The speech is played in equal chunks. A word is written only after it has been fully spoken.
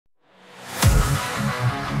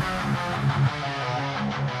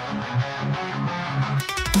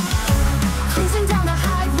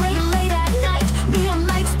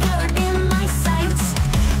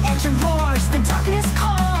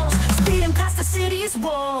these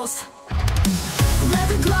walls.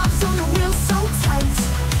 Leather gloves on the wheels so tight,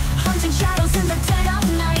 hunting shadows in the dead of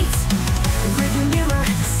night. Rearview mirror,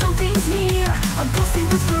 something's near, a ghostly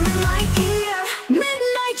whisper in my ear.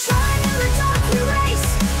 Midnight trying in the dark we race,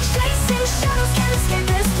 chasing shadows, can't escape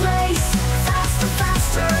this place. Faster,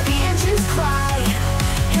 faster, the engines cry,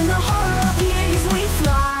 in the horror of the 80s we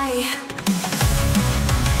fly.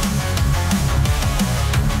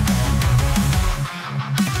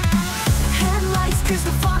 Headlights pierce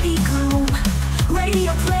the foggy gloom,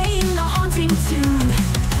 radio playing a haunting tune.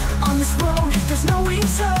 On this road, there's no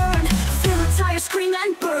return, feel the tires scream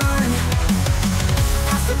and burn.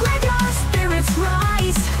 Past the graveyard, spirits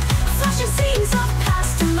rise, flashing scenes of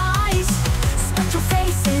past demise. Spectral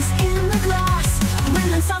faces in the glass,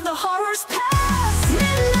 remnants of the horror's past.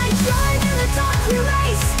 Midnight drive in the dark we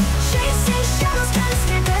race, chasing shadows, can't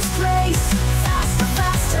escape this place. Faster,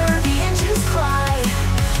 faster, the engines cry,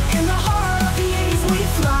 in the horror of the 80s we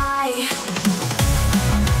fly.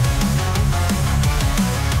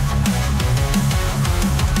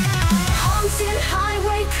 Haunted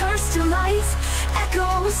highway, cursed delight,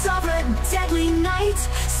 echoes of a deadly night,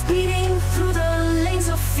 speeding through the lanes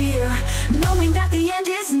of fear, knowing that the end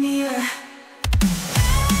is near.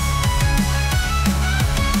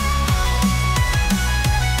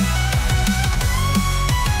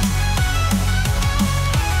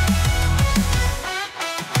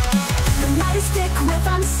 The night is thick with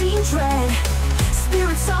unseen dread,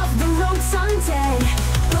 spirits of the road's undead.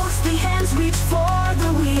 Ghostly hands reach for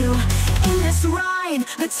the wheel, in this ride,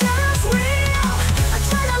 the terror's real.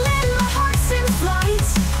 Adrenaline, my heart's in flight,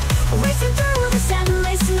 racing through this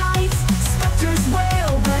endless